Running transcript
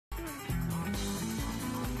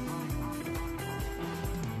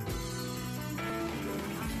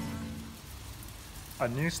A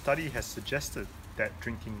new study has suggested that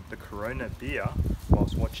drinking the Corona beer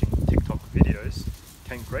whilst watching TikTok videos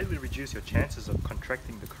can greatly reduce your chances of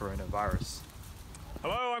contracting the coronavirus.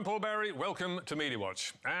 Hello, I'm Paul Barry. Welcome to Media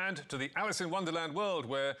Watch and to the Alice in Wonderland world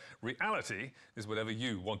where reality is whatever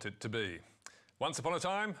you want it to be. Once upon a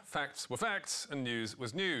time, facts were facts and news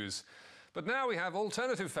was news. But now we have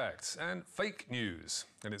alternative facts and fake news.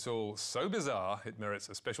 And it's all so bizarre it merits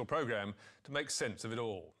a special programme to make sense of it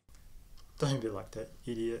all. Don't be like that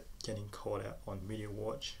idiot getting caught out on Media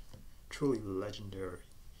Watch. Truly legendary.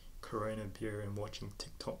 Corona beer and watching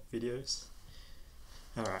TikTok videos.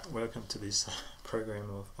 Alright, welcome to this program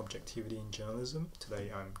of Objectivity in Journalism. Today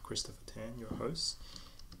I'm Christopher Tan, your host.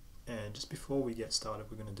 And just before we get started,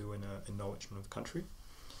 we're going to do an acknowledgement of country.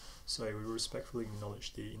 So we respectfully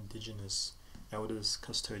acknowledge the indigenous elders,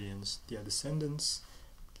 custodians, their descendants,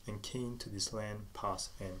 and kin to this land, past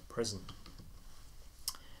and present.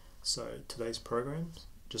 So today's program,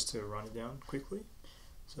 just to run it down quickly.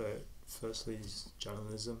 So firstly is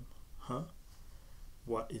journalism.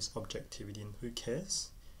 What is objectivity and who cares?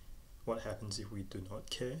 What happens if we do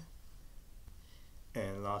not care?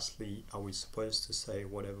 And lastly, are we supposed to say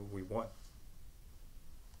whatever we want?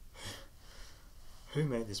 Who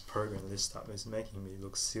made this program list up? It's making me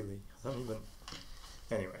look silly. I don't even...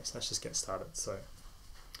 Anyways, let's just get started. So,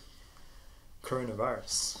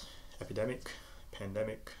 coronavirus, epidemic,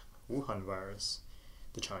 pandemic, Wuhan virus,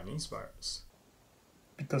 the Chinese virus.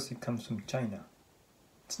 Because it comes from China.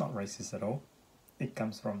 It's not racist at all. It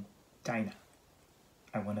comes from China.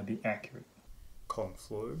 I want to be accurate. Kung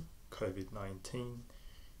flu, COVID-19,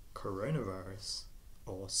 coronavirus,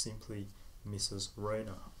 or simply Mrs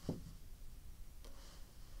Rona.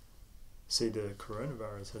 See, the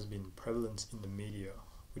coronavirus has been prevalent in the media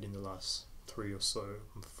within the last 3 or so,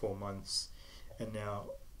 4 months, and now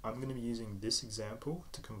I'm going to be using this example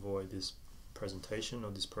to convey this presentation or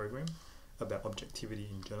this program about objectivity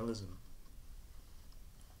in journalism.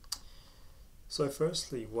 So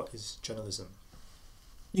firstly, what is journalism?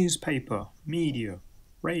 Newspaper, media,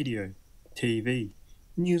 radio, TV,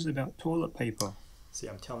 news about toilet paper. See,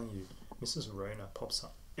 I'm telling you, Mrs Rona pops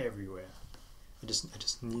up everywhere. I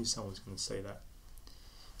just knew someone was going to say that.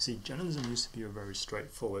 See, journalism used to be a very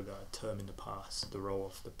straightforward term in the past, the role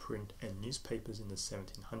of the print and newspapers in the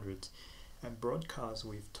 1700s, and broadcast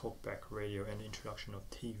with talkback radio and the introduction of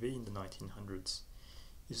TV in the 1900s.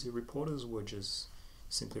 You see, reporters were just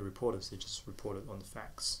simply reporters, they just reported on the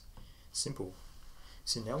facts. Simple.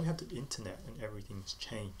 See, now we have the internet and everything's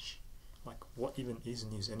changed. Like, what even is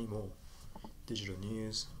news anymore? Digital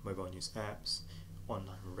news, mobile news apps,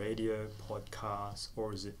 online radio, podcasts,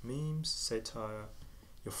 or is it memes, satire,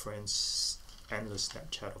 your friend's endless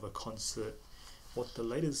Snapchat of a concert, or the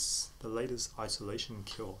latest isolation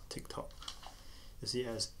cure, TikTok. You see,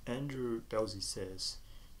 as Andrew Belzy says,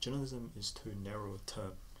 journalism is too narrow a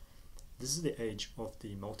term. This is the age of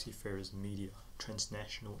the multifarious media,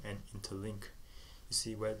 transnational and interlink. You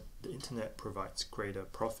see, where the internet provides greater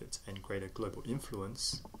profits and greater global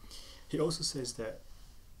influence. He also says that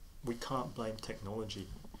we can't blame technology,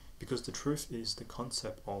 because the truth is the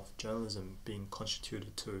concept of journalism being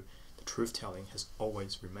constituted to the truth-telling has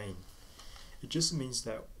always remained. It just means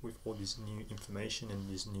that with all this new information and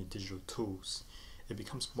these new digital tools, it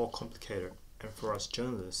becomes more complicated, and for us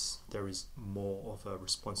journalists, there is more of a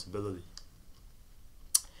responsibility.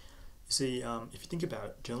 You see, if you think about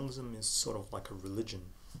it, journalism is sort of like a religion.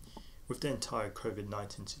 With the entire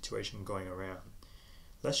COVID-19 situation going around,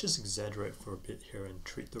 let's just exaggerate for a bit here and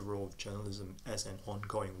treat the role of journalism as an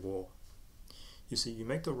ongoing war. You see, you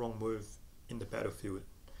make the wrong move in the battlefield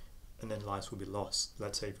and then lives will be lost.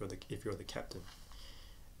 Let's say if you're the captain.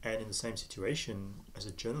 And in the same situation, as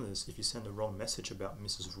a journalist, if you send the wrong message about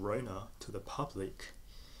Mrs Rona to the public,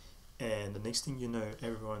 and the next thing you know,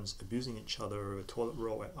 everyone's abusing each other over a toilet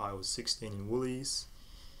roll at aisle 16 in Woolies.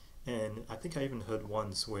 And I think I even heard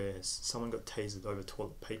once where someone got tasered over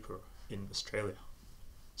toilet paper in Australia.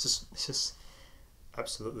 It's just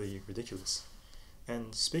absolutely ridiculous.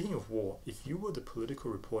 And speaking of war, if you were the political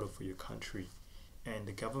reporter for your country and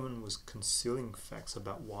the government was concealing facts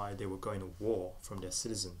about why they were going to war from their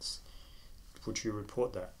citizens, would you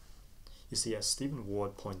report that? You see, as Stephen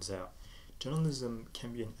Ward points out, journalism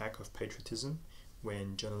can be an act of patriotism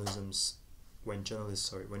when journalists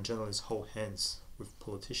hold hands with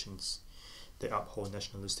politicians. They uphold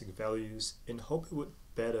nationalistic values in hope it would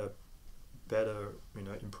better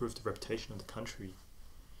improve the reputation of the country.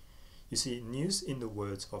 You see, news, in the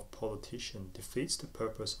words of politician, defeats the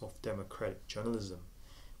purpose of democratic journalism,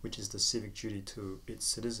 which is the civic duty to its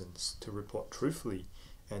citizens to report truthfully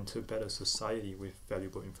and to better society with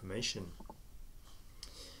valuable information.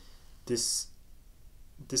 This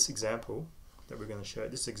this example that I'm going to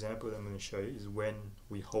show you is when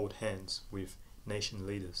we hold hands with nation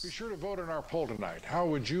leaders. Be sure to vote in our poll tonight. How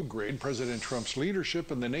would you grade President Trump's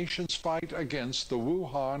leadership in the nation's fight against the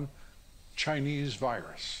Wuhan Chinese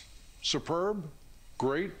virus? Superb,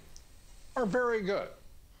 great, or very good?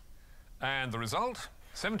 And the result?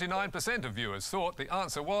 79% of viewers thought the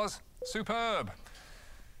answer was superb.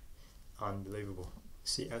 Unbelievable.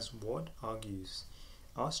 See, as Ward argues,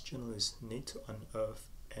 us journalists need to unearth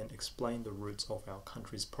and explain the roots of our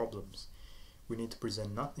country's problems. We need to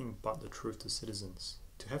present nothing but the truth to citizens,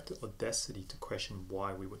 to have the audacity to question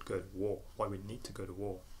why we would go to war, why we need to go to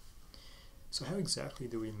war. So how exactly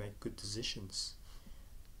do we make good decisions?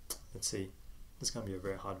 Let's see, this is going to be a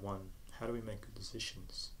very hard one. How do we make good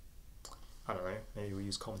decisions? I don't know, maybe we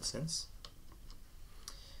use common sense?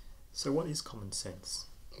 So what is common sense?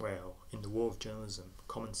 Well, in the world of journalism,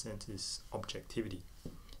 common sense is objectivity.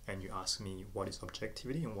 And you ask me, what is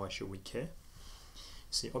objectivity and why should we care?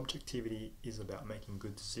 See, objectivity is about making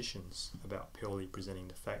good decisions, about purely presenting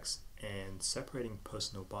the facts and separating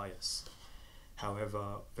personal bias.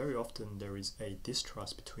 However, very often there is a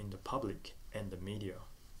distrust between the public and the media.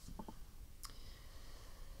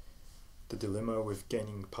 The dilemma with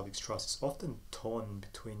gaining public's trust is often torn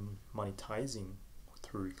between monetizing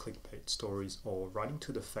through clickbait stories or writing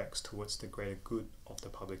to the facts towards the greater good of the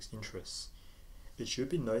public's interests. It should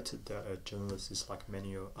be noted that a journalist is like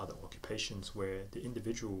many other occupations where the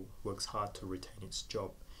individual works hard to retain its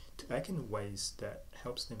job, to act in ways that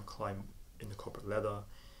helps them climb in the corporate ladder.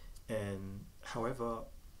 And however,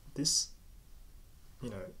 this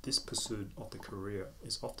pursuit of the career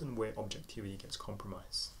is often where objectivity gets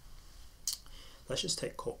compromised. Let's just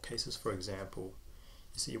take court cases for example.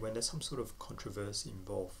 You see, when there's some sort of controversy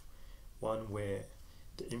involved, one where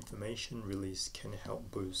the information released can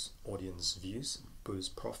help boost audience views,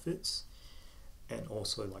 boost profits, and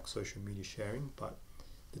also like social media sharing, but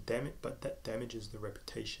that damages the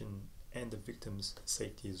reputation and the victim's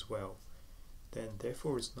safety as well, then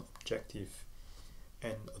therefore it's not objective.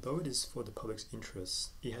 And although it is for the public's interest,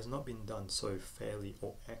 it has not been done so fairly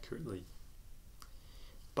or accurately.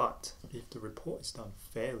 But if the report is done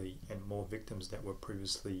fairly and more victims that were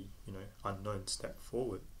previously unknown step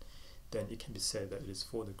forward, then it can be said that it is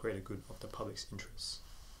for the greater good of the public's interests.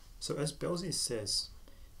 So as Belzy says,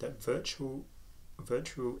 that virtual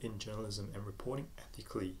in journalism and reporting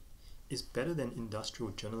ethically is better than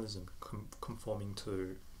industrial journalism conforming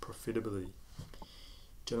to profitability.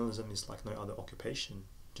 Journalism is like no other occupation.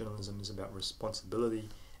 Journalism is about responsibility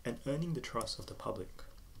and earning the trust of the public.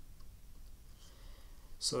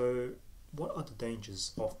 So what are the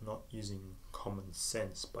dangers of not using common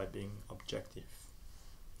sense by being objective?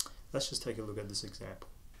 Let's just take a look at this example.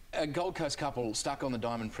 A Gold Coast couple stuck on the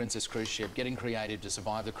Diamond Princess cruise ship getting creative to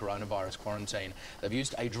survive the coronavirus quarantine. They've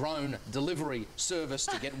used a drone delivery service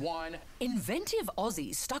to get wine. Inventive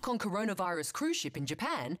Aussies stuck on coronavirus cruise ship in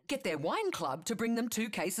Japan get their wine club to bring them 2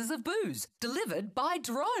 cases of booze, delivered by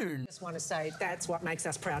drone. I just want to say that's what makes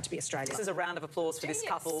us proud to be Australian. This is a round of applause for this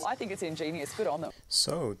couple. I think it's ingenious. Good on them.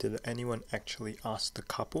 So, did anyone actually ask the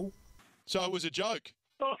couple? So it was a joke?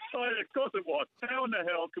 Oh, of course it was. How in the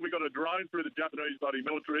hell can we got a drone through the Japanese bloody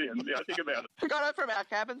military? And think about it. We got it from our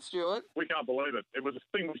cabin, Stuart. We can't believe it. It was a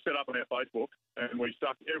thing we set up on our Facebook, and we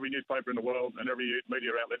stuck every newspaper in the world and every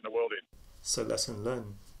media outlet in the world in. So lesson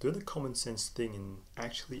learned. Do the common sense thing and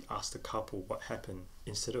actually ask the couple what happened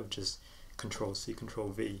instead of just Control-C,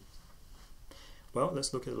 Control-V. Well,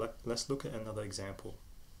 let's look at another example.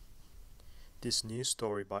 This news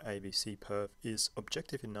story by ABC Perth is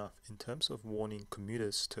objective enough in terms of warning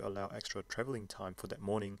commuters to allow extra travelling time for that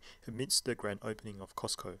morning amidst the grand opening of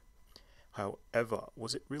Costco. However,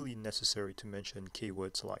 was it really necessary to mention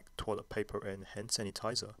keywords like toilet paper and hand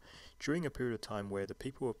sanitizer during a period of time where the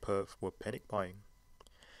people of Perth were panic buying?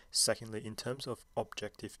 Secondly, in terms of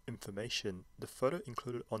objective information, the photo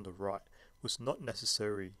included on the right was not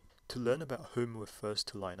necessary to learn about whom were first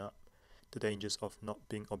to line up. The dangers of not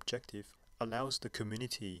being objective allows the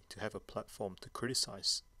community to have a platform to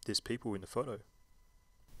criticize these people in the photo.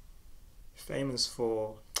 Famous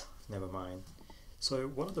for... never mind. So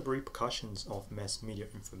what are the repercussions of mass media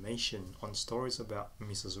information on stories about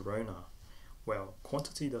Mrs Rona? Well,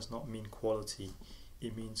 quantity does not mean quality.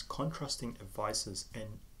 It means contrasting advices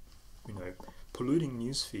and, polluting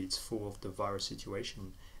news feeds full of the virus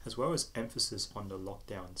situation, as well as emphasis on the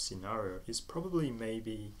lockdown scenario, is probably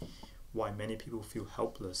maybe why many people feel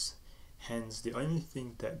helpless. Hence, the only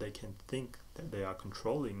thing that they can think that they are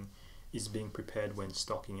controlling is being prepared when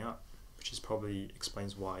stocking up, which is probably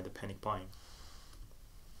explains why the panic buying.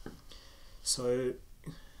 So,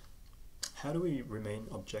 how do we remain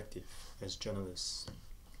objective as journalists?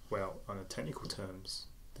 Well, on the technical terms,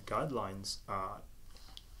 the guidelines are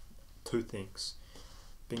two things,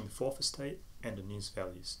 being the fourth estate and the news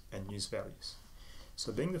values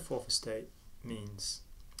So being the fourth estate means,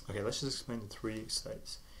 okay, let's just explain the three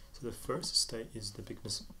estates. So the first estate is the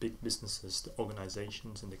big businesses, the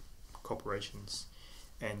organizations and the corporations,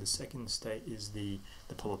 and the second estate is the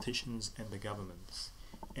politicians and the governments,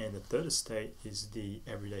 and the third estate is the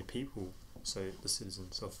everyday people, so the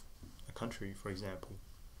citizens of a country, for example.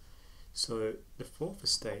 So the fourth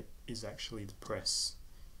estate is actually the press,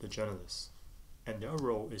 the journalists, and their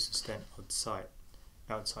role is to stand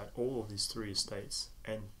outside all of these three estates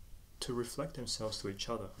and to reflect themselves to each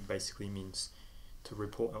other. Basically means to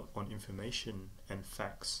report on information and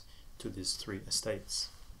facts to these three estates.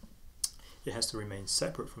 It has to remain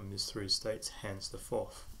separate from these three estates, hence the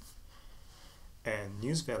fourth. And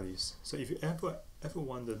news values. So if you ever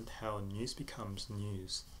wondered how news becomes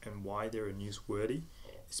news and why they're newsworthy,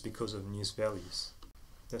 it's because of news values.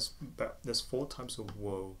 There's four types of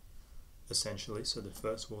world, essentially. So the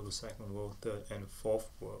first world, the second world, third and fourth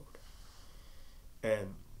world.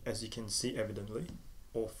 And as you can see evidently,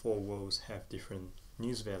 all four worlds have different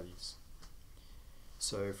news values.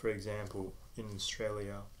 So for example, in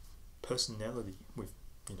Australia, personality with,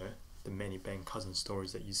 the many bang cousin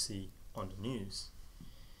stories that you see on the news,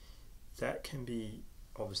 that can be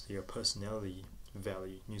obviously a personality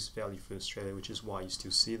value, news value for Australia, which is why you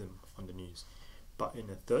still see them on the news. But in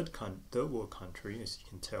a third world country, as you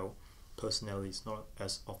can tell, personality is not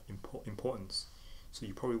as of importance. So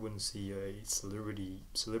you probably wouldn't see a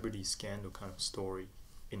celebrity scandal kind of story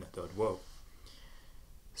in a third world.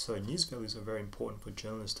 So news values are very important for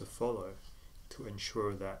journalists to follow to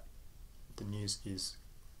ensure that the news is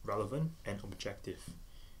relevant and objective.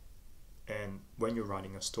 And when you're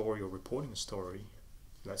writing a story or reporting a story,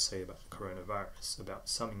 let's say about the coronavirus, about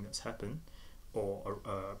something that's happened, or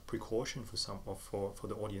a precaution for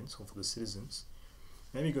the audience or for the citizens,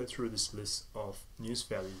 maybe go through this list of news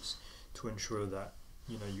values to ensure that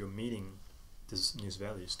you're meeting these news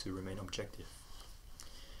values to remain objective.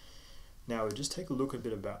 Now we'll just take a look a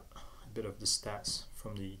bit of the stats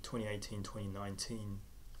from the 2018-2019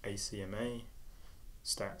 ACMA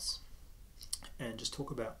stats and just talk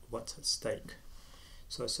about what's at stake.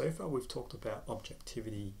 So far we've talked about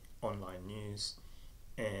objectivity, online news,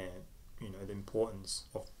 and the importance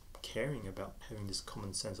of caring about having this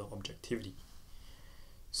common sense of objectivity.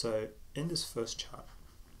 So in this first chart,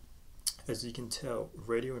 as you can tell,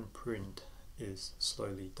 radio and print is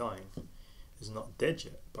slowly dying. It's not dead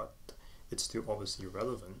yet, but it's still obviously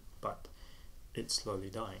relevant, but it's slowly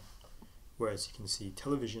dying. Whereas you can see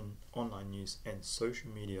television, online news and social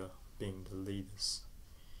media being the leaders.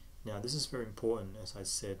 Now this is very important, as I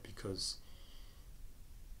said, because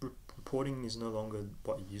reporting is no longer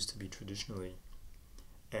what it used to be traditionally,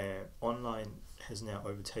 and online has now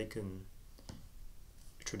overtaken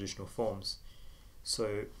traditional forms.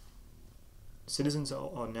 So citizens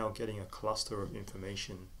are now getting a cluster of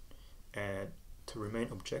information, and to remain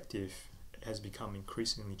objective has become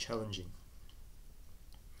increasingly challenging.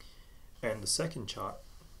 And the second chart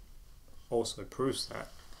also proves that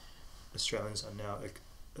Australians are now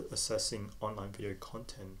assessing online video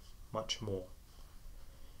content much more.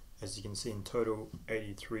 As you can see, in total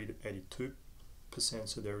 83 to 82%,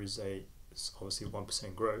 so there is obviously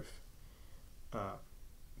 1% growth,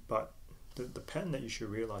 but the pattern that you should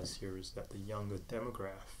realize here is that the younger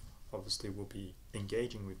demographic obviously will be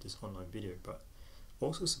engaging with this online video, but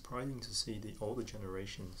also surprising to see the older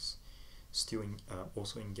generations still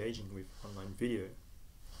also engaging with online video.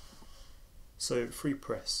 So free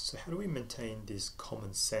press. So how do we maintain this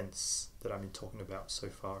common sense that I've been talking about so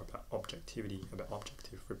far about objectivity, about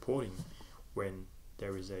objective reporting, when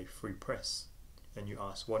there is a free press? And you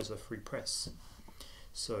ask, what is a free press?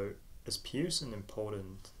 So as Pearson and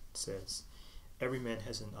Polden says, every man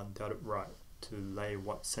has an undoubted right to lay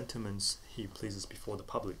what sentiments he pleases before the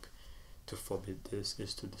public. To forbid this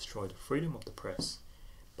is to destroy the freedom of the press.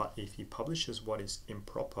 But if he publishes what is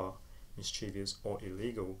improper, mischievous or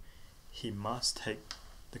illegal, he must take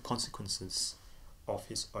the consequences of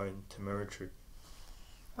his own temerity.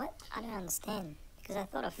 What? I don't understand. Because I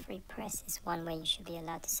thought a free press is one where you should be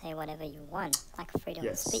allowed to say whatever you want, like freedom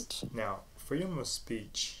of speech. Now, freedom of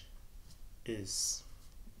speech is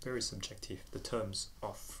very subjective, the terms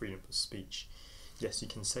of freedom of speech. Yes, you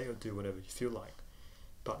can say or do whatever you feel like,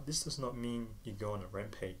 but this does not mean you go on a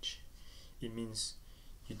rampage. It means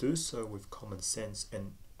you do so with common sense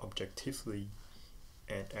and objectively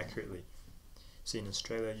and accurately. So in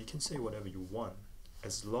Australia, you can say whatever you want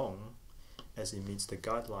as long as it meets the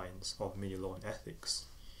guidelines of media law and ethics.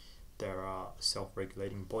 There are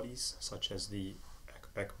self-regulating bodies such as the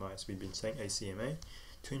ACMA, as we've been saying, ACMA,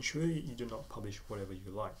 to ensure you do not publish whatever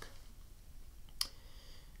you like.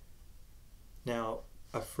 Now,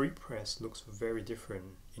 a free press looks very different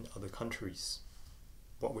in other countries.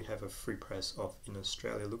 What we have a free press of in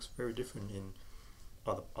Australia looks very different in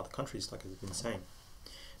other countries, like I've been saying,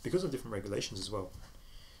 because of different regulations as well.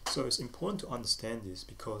 So it's important to understand this,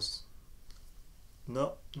 because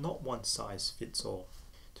not one size fits all.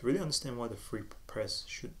 To really understand why the free press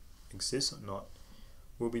should exist or not,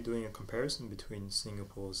 we'll be doing a comparison between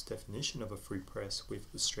Singapore's definition of a free press with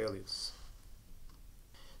Australia's.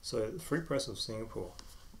 So the free press of Singapore,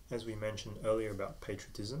 as we mentioned earlier about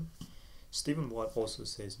patriotism, Stephen Watt also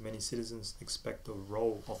says many citizens expect the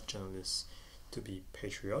role of journalists to be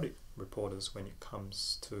patriotic reporters when it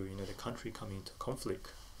comes to the country coming into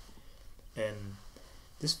conflict. And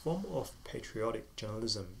this form of patriotic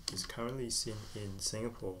journalism is currently seen in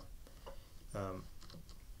Singapore,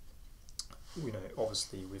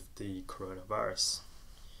 obviously with the coronavirus.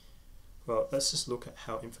 Well, let's just look at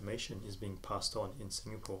how information is being passed on in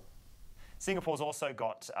Singapore. Singapore's also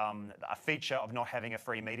got a feature of not having a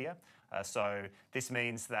free media. So this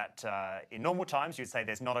means that in normal times you'd say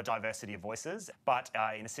there's not a diversity of voices, but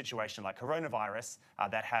in a situation like coronavirus,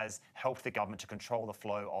 that has helped the government to control the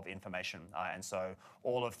flow of information. And so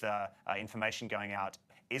all of the information going out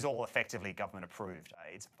is all effectively government approved.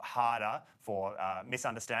 It's harder for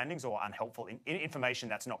misunderstandings or unhelpful information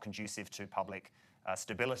that's not conducive to public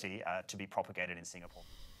stability to be propagated in Singapore.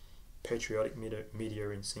 Patriotic media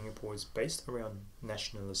in Singapore is based around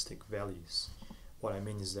nationalistic values. What I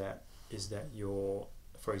mean is that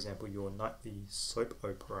for example, your nightly soap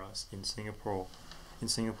operas in Singapore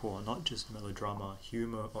are not just melodrama,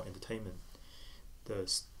 humour or entertainment.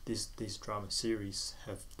 These drama series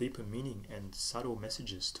have deeper meaning and subtle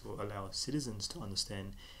messages to allow citizens to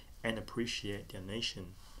understand and appreciate their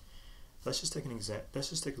nation. Let's just take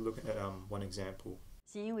a look at one example.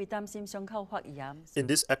 In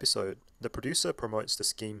this episode, the producer promotes the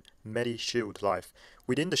scheme MediShield Life.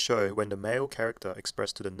 Within the show, when the male character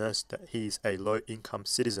expressed to the nurse that he is a low-income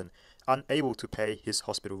citizen, unable to pay his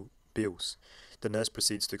hospital bills, the nurse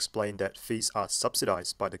proceeds to explain that fees are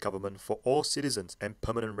subsidized by the government for all citizens and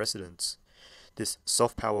permanent residents. This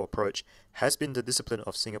soft power approach has been the discipline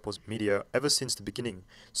of Singapore's media ever since the beginning,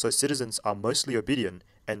 so citizens are mostly obedient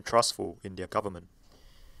and trustful in their government.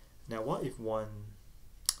 Now, what if one,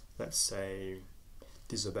 let's say,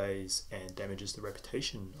 disobeys and damages the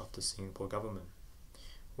reputation of the Singapore government?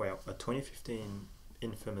 Well, a 2015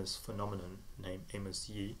 infamous phenomenon named Amos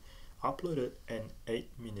Yee uploaded an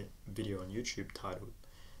 8-minute video on YouTube titled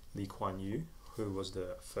Lee Kuan Yew, who was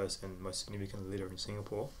the first and most significant leader in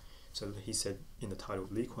Singapore. So he said in the title,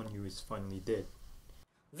 Lee Kuan Yew is finally dead.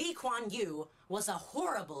 Lee Kuan Yew was a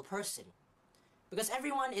horrible person because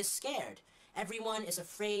everyone is scared. Everyone is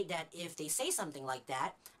afraid that if they say something like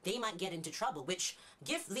that, they might get into trouble, which,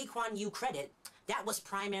 give Lee Kuan Yew credit, that was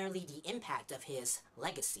primarily the impact of his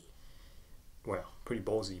legacy. Well, pretty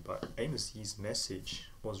ballsy, but Amos Yee's message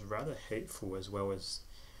was rather hateful, as well as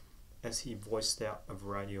he voiced out a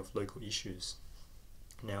variety of local issues.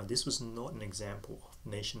 Now, this was not an example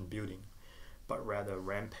of nation building, but rather a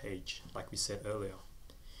rampage, like we said earlier.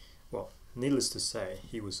 Well, needless to say,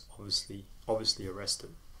 he was obviously arrested.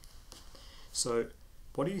 So,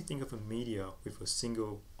 what do you think of a media with a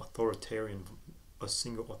single authoritarian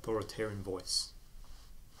voice?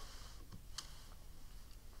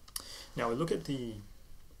 Now we look at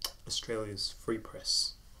Australia's free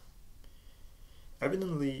press.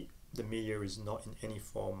 Evidently, the media is not in any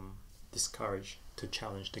form discouraged to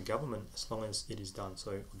challenge the government as long as it is done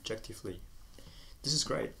so objectively. This is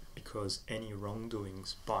great because any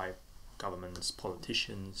wrongdoings by governments,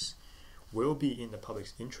 politicians, will be in the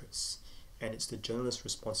public's interests, and it's the journalist's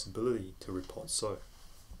responsibility to report so.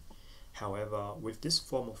 However, with this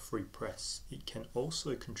form of free press, it can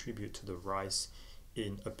also contribute to the rise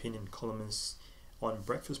in opinion columnists on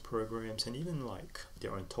breakfast programs and even like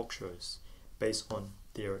their own talk shows based on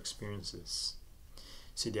their experiences.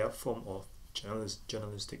 See, their form of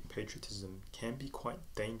journalistic patriotism can be quite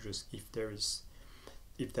dangerous if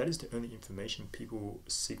that is the only information people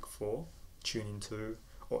seek for, tune into,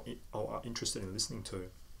 or are interested in listening to.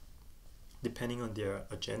 Depending on their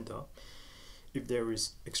agenda, if there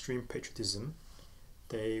is extreme patriotism,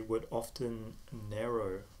 they would often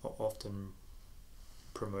narrow or often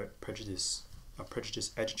promote a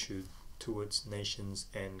prejudiced attitude towards nations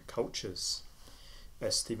and cultures.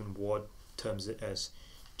 As Stephen Ward terms it as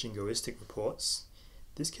jingoistic reports,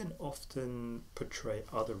 this can often portray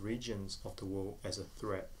other regions of the world as a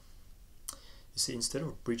threat. You see, instead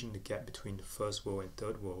of bridging the gap between the first world and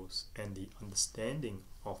third worlds and the understanding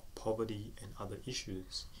of poverty and other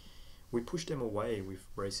issues, we push them away with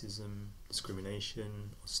racism,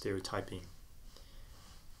 discrimination, or stereotyping.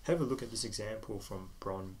 Have a look at this example from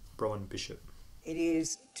Brown Bishop. It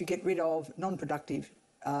is to get rid of non-productive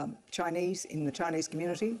Chinese in the Chinese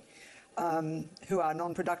community who are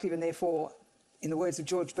non-productive and therefore, in the words of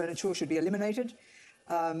George Bernard Shaw, should be eliminated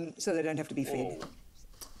so they don't have to be fed.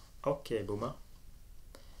 Okay, Boomer.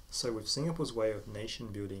 So with Singapore's way of nation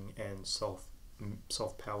building and soft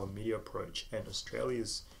power media approach and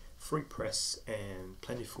Australia's free press and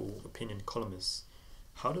plentiful opinion columnists,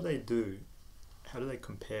 how do they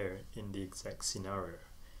compare in the exact scenario?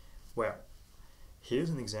 Well, here's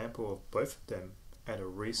an example of both of them at a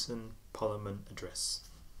recent Parliament address.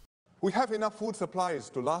 We have enough food supplies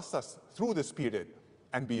to last us through this period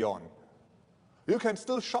and beyond. You can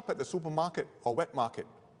still shop at the supermarket or wet market,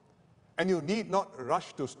 and you need not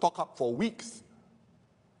rush to stock up for weeks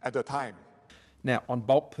at a time. Now, on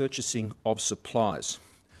bulk purchasing of supplies,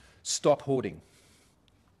 stop hoarding.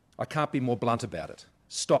 I can't be more blunt about it.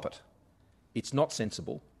 Stop it. It's not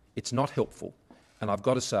sensible, it's not helpful, and I've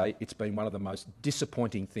got to say it's been one of the most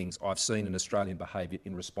disappointing things I've seen in Australian behaviour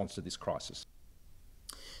in response to this crisis.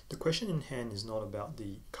 The question in hand is not about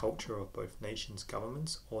the culture of both nations'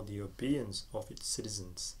 governments or the obedience of its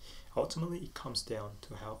citizens. Ultimately, it comes down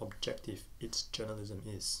to how objective its journalism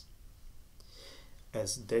is.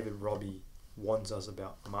 As David Robbie warns us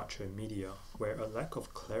about macho media, where a lack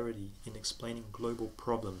of clarity in explaining global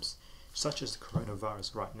problems, such as the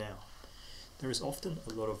coronavirus right now, there is often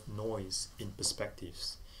a lot of noise in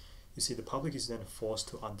perspectives. You see, the public is then forced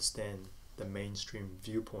to understand the mainstream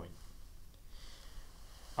viewpoint.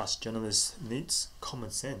 Us journalists need common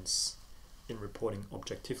sense in reporting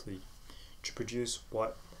objectively to produce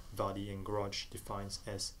what Vardy and Grudge defines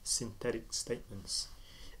as synthetic statements,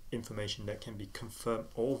 information that can be confirmed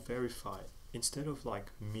or verified, instead of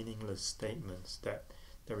like meaningless statements that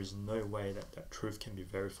there is no way that truth can be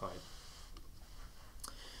verified.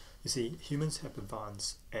 You see, humans have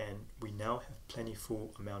advanced and we now have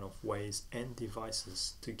plentiful amount of ways and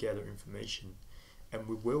devices to gather information, and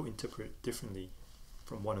we will interpret differently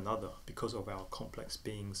from one another because of our complex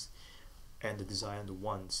beings and the desire and the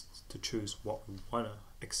wants to choose what we want to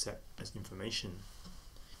accept as information.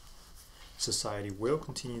 Society will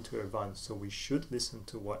continue to advance, so we should listen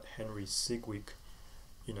to what Henry Sidgwick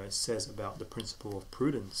says about the principle of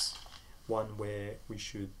prudence, one where we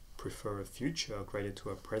should prefer a future greater to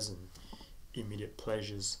a present. Immediate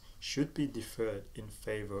pleasures should be deferred in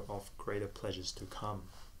favor of greater pleasures to come.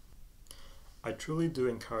 I truly do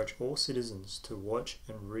encourage all citizens to watch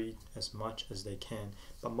and read as much as they can,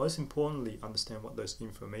 but most importantly understand what those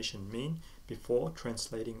information mean before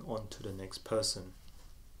translating on to the next person.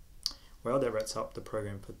 Well, that wraps up the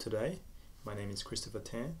program for today. My name is Christopher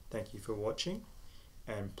Tan. Thank you for watching,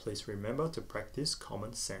 and please remember to practice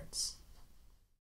common sense.